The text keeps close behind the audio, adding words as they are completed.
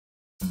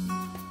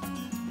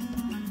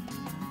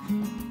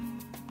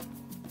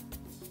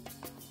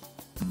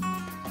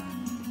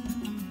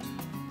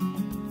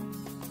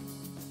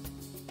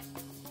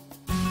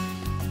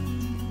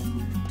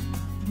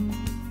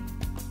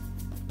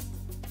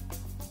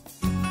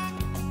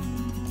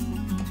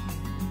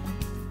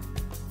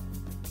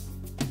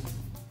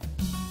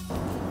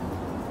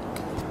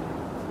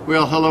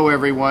Well, hello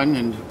everyone,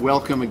 and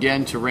welcome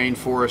again to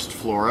Rainforest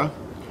Flora.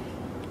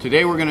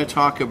 Today we're going to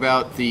talk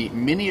about the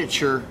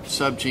miniature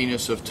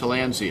subgenus of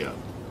Tillandsia,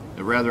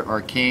 a rather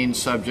arcane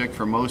subject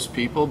for most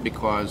people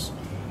because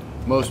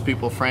most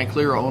people,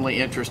 frankly, are only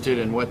interested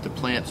in what the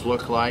plants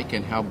look like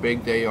and how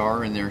big they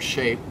are and their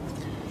shape.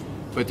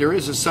 But there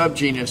is a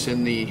subgenus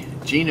in the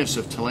genus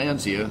of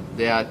Tillandsia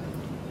that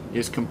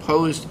is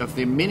composed of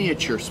the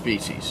miniature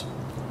species.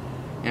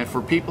 And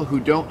for people who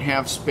don't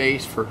have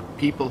space, for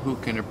people who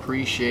can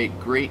appreciate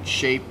great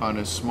shape on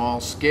a small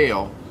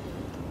scale,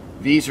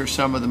 these are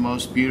some of the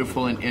most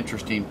beautiful and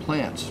interesting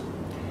plants.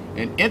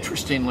 And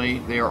interestingly,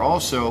 they are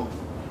also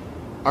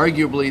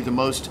arguably the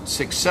most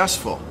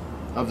successful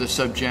of the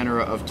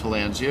subgenera of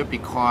Tillandsia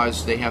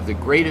because they have the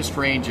greatest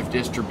range of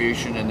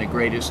distribution and the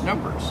greatest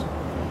numbers.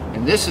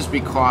 And this is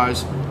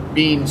because,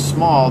 being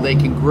small, they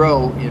can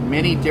grow in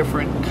many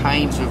different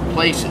kinds of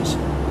places.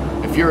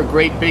 If you're a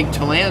great big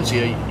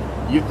Tillandsia,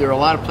 there are a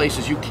lot of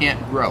places you can't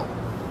grow.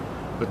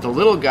 But the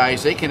little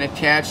guys, they can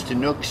attach to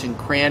nooks and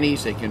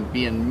crannies. They can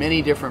be in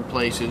many different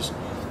places.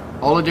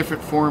 All the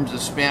different forms of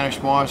Spanish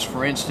moss,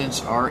 for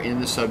instance, are in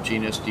the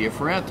subgenus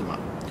Diaphoranthema.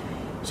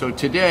 So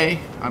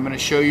today, I'm going to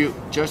show you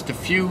just a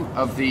few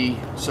of the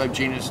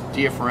subgenus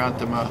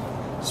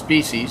Diaphoranthema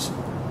species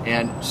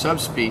and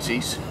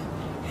subspecies,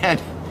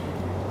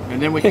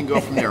 and then we can go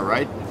from there,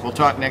 right? We'll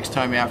talk next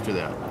time after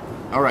that.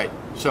 All right,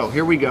 so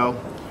here we go.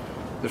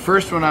 The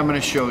first one I'm going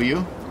to show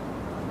you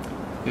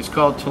is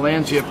called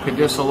Tillandsia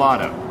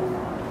pedicellata.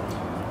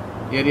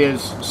 It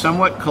is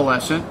somewhat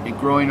coalescent,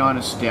 growing on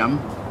a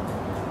stem,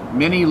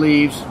 many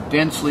leaves,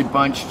 densely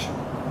bunched,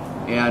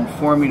 and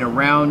forming a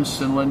round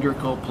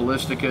cylindrical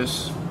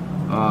polystichous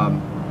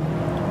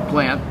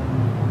plant.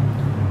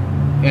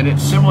 And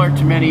it's similar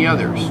to many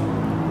others.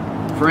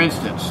 For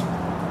instance,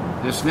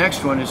 this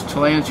next one is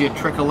Tillandsia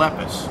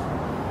tricholepis.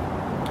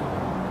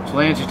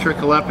 Tillandsia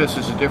tricholepis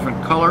is a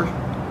different color.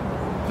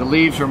 The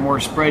leaves are more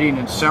spreading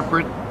and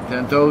separate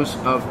than those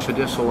of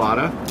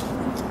pedicellata.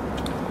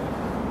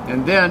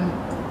 And then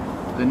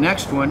the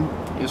next one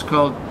is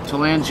called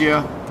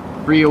Tillandsia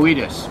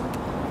bryoides.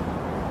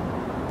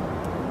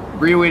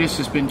 Bryoides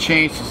has been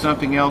changed to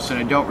something else, and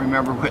I don't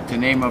remember what the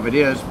name of it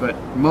is, but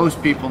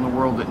most people in the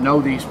world that know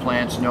these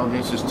plants know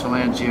this is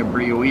Tillandsia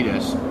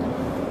bryoides.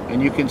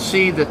 And you can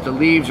see that the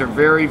leaves are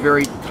very,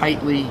 very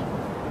tightly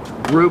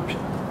grouped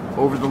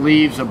over the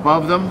leaves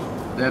above them.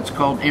 That's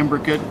called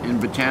imbricate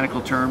in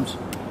botanical terms.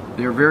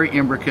 They're very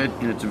imbricate,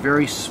 and it's a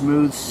very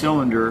smooth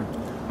cylinder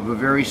of a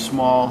very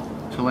small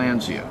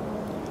Tillandsia.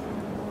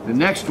 The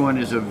next one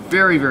is a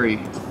very, very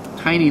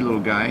tiny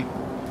little guy.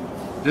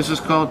 This is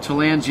called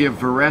Tillandsia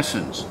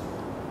virescens.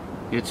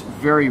 It's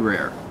very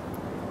rare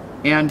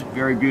and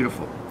very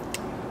beautiful.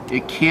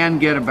 It can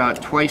get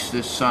about twice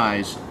this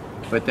size,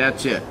 but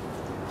that's it.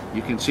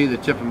 You can see the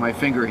tip of my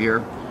finger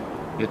here.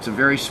 It's a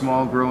very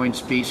small growing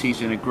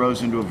species, and it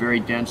grows into a very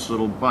dense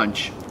little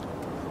bunch.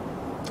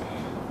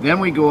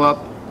 Then we go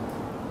up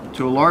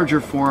to a larger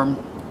form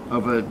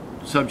of a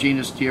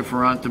subgenus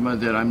Diaphoranthema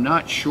that I'm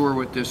not sure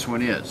what this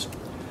one is.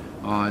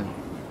 I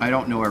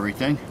don't know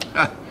everything.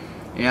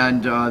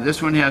 And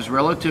this one has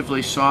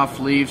relatively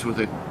soft leaves with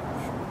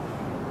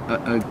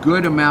a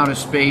good amount of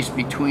space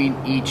between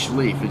each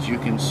leaf, as you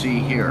can see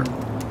here.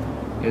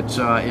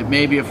 It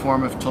may be a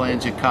form of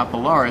Tillandsia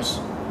capillaris,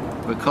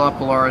 but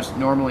capillaris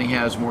normally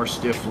has more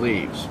stiff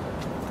leaves.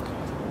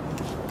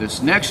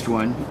 This next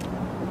one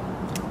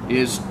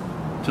is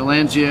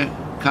Tillandsia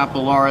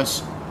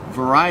capillaris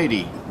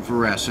variety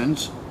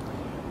virescens.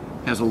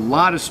 Has a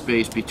lot of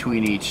space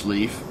between each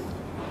leaf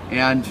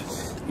and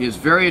is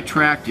very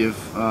attractive.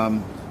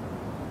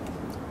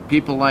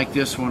 People like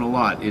this one a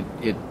lot.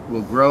 It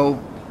will grow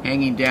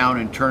hanging down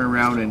and turn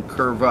around and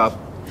curve up.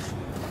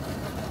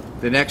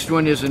 The next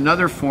one is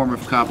another form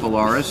of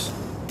capillaris.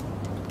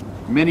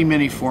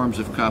 Many forms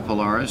of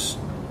capillaris,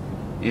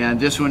 and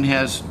this one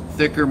has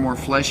thicker, more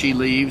fleshy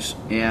leaves,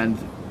 and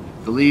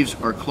the leaves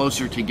are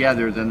closer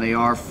together than they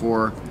are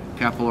for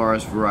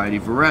Capillaris variety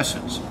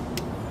virescens.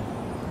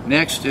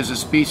 Next is a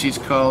species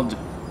called,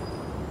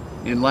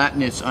 in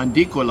Latin it's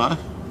undicola,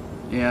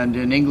 and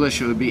in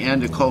English it would be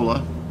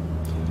andicola.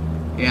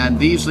 And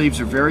these leaves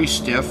are very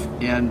stiff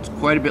and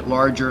quite a bit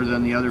larger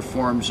than the other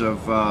forms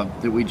of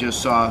that we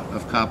just saw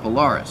of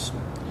Capillaris.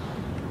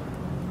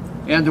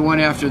 And the one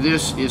after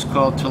this is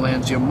called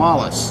Tillandsia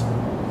mollis.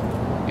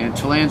 And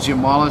Tillandsia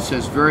mollis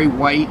has very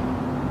white,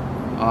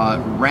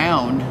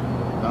 round,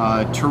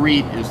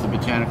 terete is the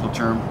botanical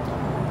term,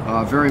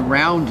 very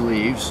round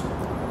leaves,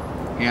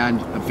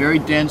 and a very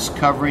dense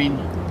covering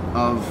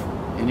of,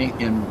 in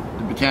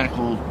the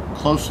botanical,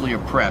 closely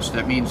oppressed.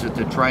 That means that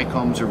the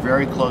trichomes are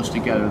very close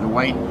together. The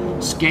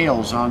white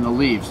scales on the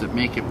leaves that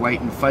make it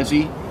white and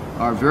fuzzy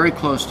are very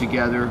close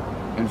together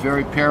and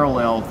very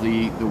parallel.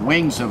 The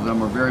wings of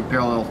them are very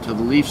parallel to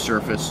the leaf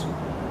surface,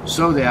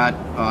 so that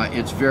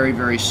it's very,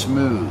 very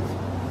smooth.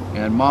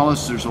 And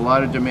mollis, there's a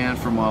lot of demand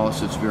for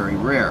mollis. It's very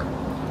rare.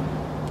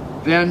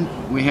 Then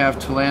we have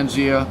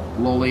Tillandsia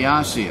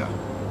loliacea.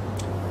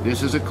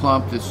 This is a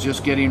clump that's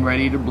just getting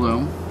ready to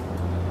bloom,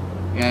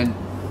 and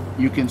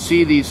you can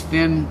see these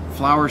thin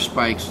flower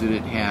spikes that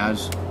it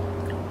has,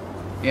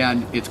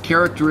 and it's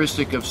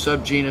characteristic of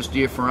subgenus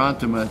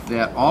Diaphragma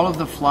that all of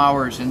the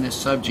flowers in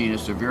this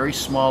subgenus are very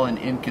small and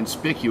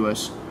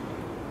inconspicuous,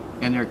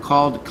 and they're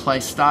called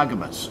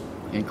cleistogamous.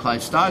 And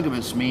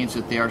cleistogamous means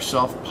that they are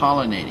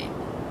self-pollinating.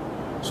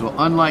 So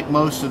unlike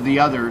most of the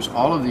others,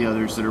 all of the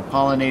others that are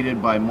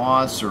pollinated by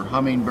moths or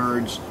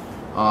hummingbirds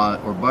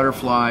or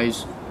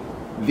butterflies,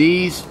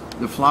 the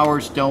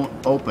flowers don't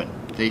open.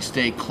 They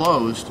stay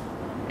closed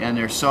and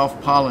they're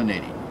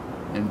self-pollinating.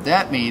 And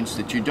that means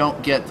that you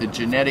don't get the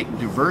genetic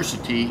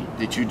diversity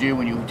that you do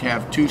when you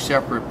have two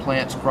separate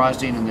plants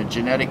crossing in the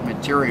genetic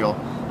material,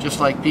 just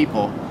like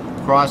people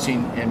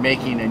crossing and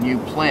making a new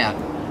plant.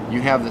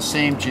 You have the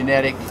same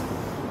genetic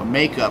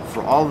makeup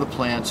for all the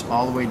plants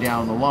all the way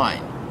down the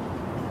line.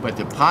 But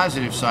the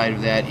positive side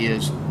of that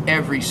is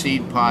every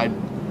seed pod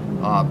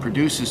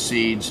produces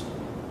seeds.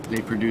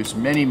 They produce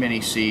many,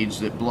 many seeds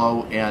that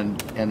blow, and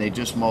they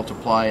just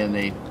multiply, and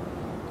they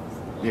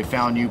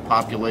found new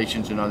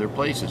populations in other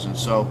places. And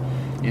so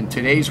in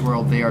today's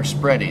world, they are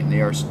spreading.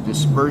 They are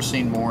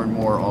dispersing more and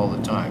more all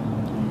the time.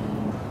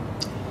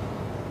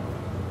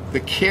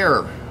 The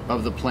care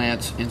of the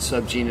plants in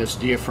subgenus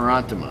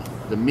Diaphragma,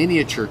 the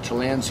miniature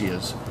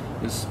Tillandsias,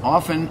 is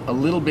often a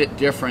little bit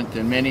different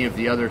than many of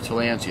the other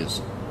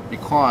Tillandsias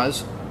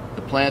because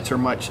the plants are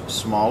much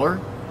smaller.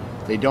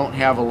 They don't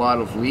have a lot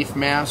of leaf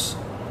mass.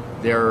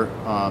 They're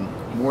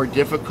more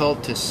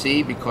difficult to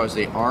see because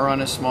they are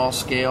on a small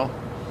scale.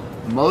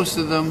 Most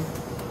of them,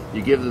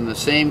 you give them the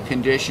same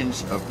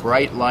conditions of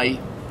bright light.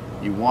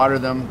 You water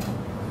them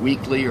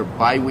weekly or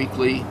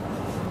bi-weekly,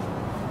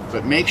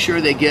 but make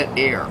sure they get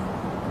air.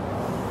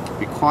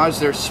 Because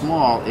they're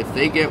small, if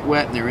they get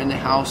wet and they're in the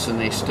house and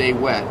they stay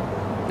wet,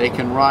 they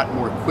can rot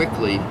more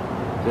quickly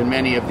than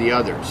many of the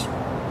others.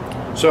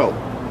 So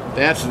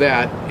that's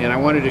that, and I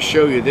wanted to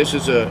show you, this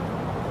is a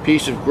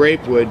piece of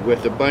grapewood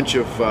with a bunch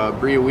of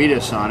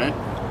bryoides on it,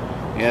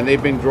 and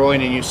they've been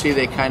growing, and you see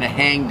they kind of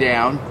hang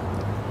down.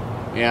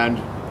 And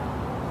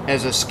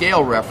as a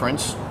scale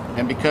reference,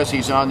 and because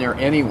he's on there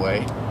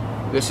anyway,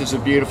 this is a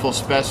beautiful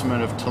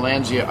specimen of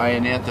Tillandsia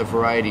ionantha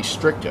variety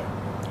stricta,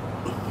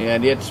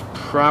 and it's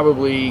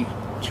probably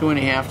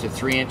 2.5 to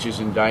 3 inches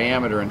in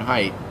diameter and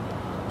height.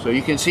 So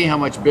you can see how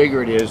much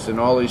bigger it is than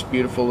all these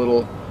beautiful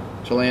little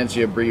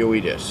Tillandsia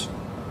bryoides.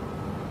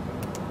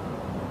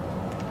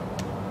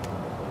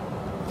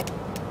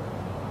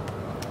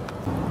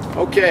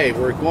 Okay,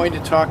 we're going to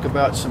talk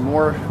about some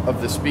more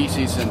of the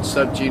species in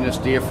subgenus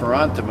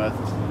Diaphragma.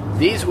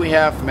 These we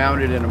have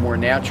mounted in a more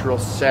natural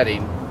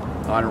setting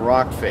on a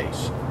rock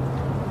face.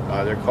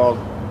 They're called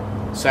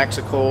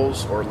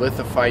saxicoles or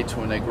lithophytes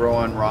when they grow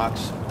on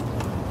rocks.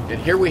 And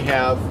here we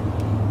have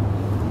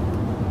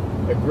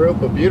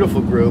a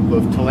beautiful group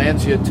of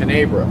Tillandsia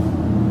tenebra.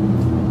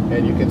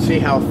 And you can see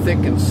how thick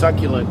and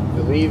succulent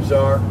the leaves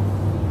are.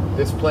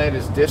 This plant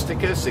is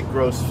disticus. It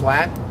grows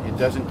flat. It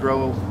doesn't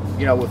grow,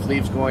 with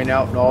leaves going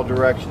out in all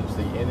directions.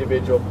 The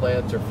individual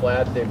plants are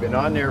flat. They've been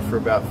on there for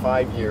about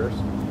 5 years,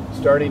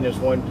 starting as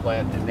one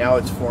plant, and now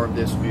it's formed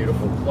this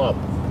beautiful clump.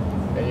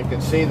 And you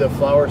can see the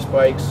flower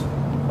spikes.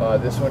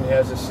 This one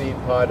has a seed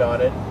pod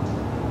on it,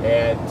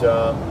 and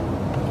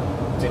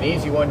it's an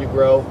easy one to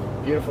grow,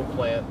 beautiful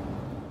plant.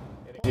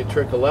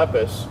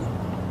 Tricholepis,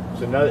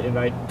 and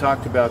I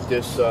talked about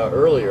this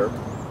earlier,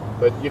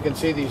 but you can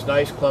see these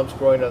nice clumps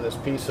growing on this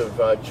piece of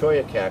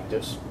cholla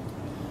cactus,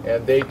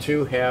 and they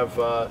too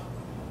have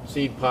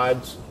seed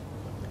pods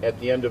at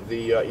the end of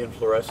the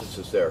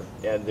inflorescences there,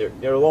 and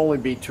there will only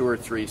be 2 or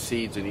 3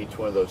 seeds in each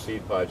one of those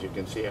seed pods. You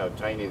can see how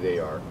tiny they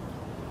are.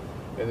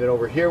 And then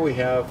over here we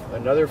have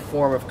another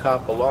form of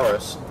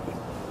Copillaris.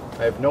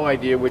 I have no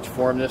idea which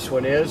form this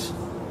one is,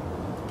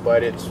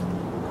 but it's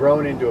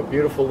grown into a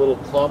beautiful little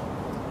clump.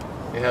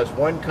 It has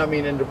one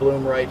coming into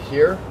bloom right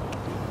here,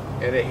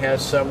 and it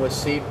has some with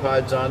seed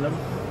pods on them,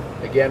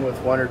 again with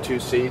 1 or 2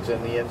 seeds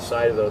in the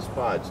inside of those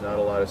pods, not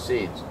a lot of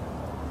seeds.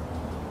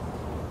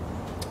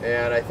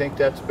 And I think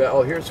that's about,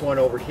 oh, here's one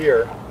over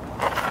here.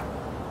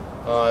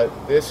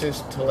 This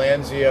is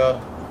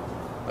Tillandsia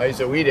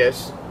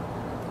isoides,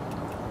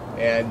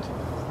 and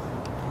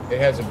it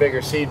has a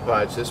bigger seed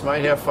pod. So this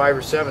might have 5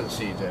 or 7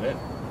 seeds in it,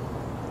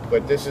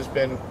 but this has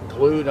been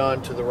glued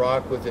onto the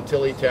rock with a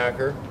tilly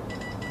tacker,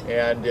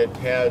 and it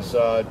has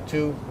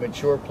 2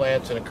 mature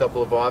plants and a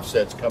couple of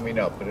offsets coming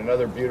up, but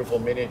another beautiful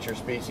miniature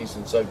species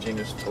in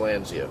subgenus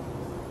Tillandsia.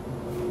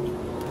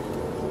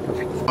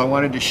 I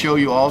wanted to show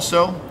you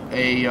also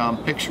a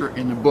picture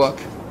in the book.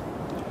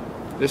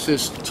 This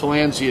is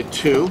Tillandsia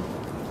 2,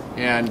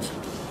 and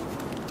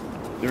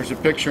there's a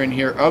picture in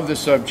here of the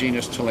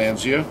subgenus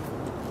Tillandsia,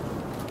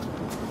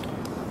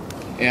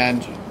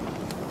 and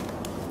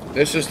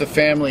this is the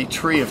family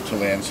tree of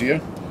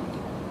Tillandsia,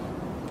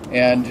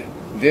 and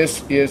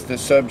this is the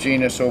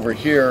subgenus over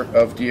here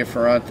of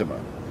Diaphragma.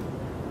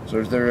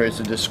 So there is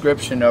a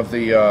description of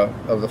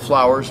the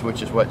flowers,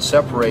 which is what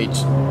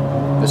separates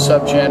the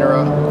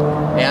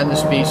subgenera and the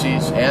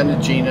species and the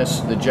genus,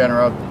 the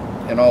genera,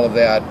 and all of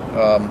that.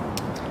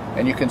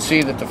 And you can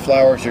see that the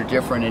flowers are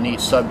different in each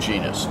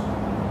subgenus.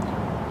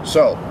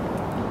 So,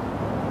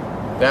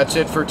 that's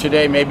it for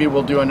today. Maybe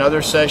we'll do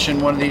another session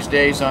one of these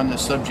days on the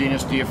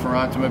subgenus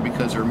Diaphragma,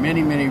 because there are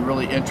many, many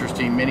really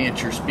interesting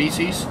miniature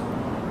species.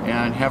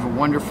 And have a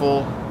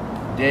wonderful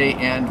day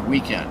and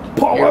weekend.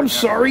 Paul, I'm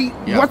sorry.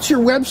 Yeah. What's your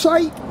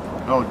website?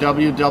 Oh,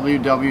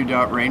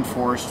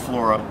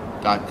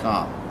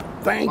 www.rainforestflora.com.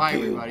 Thank Bye, you.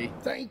 everybody.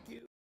 Thank you.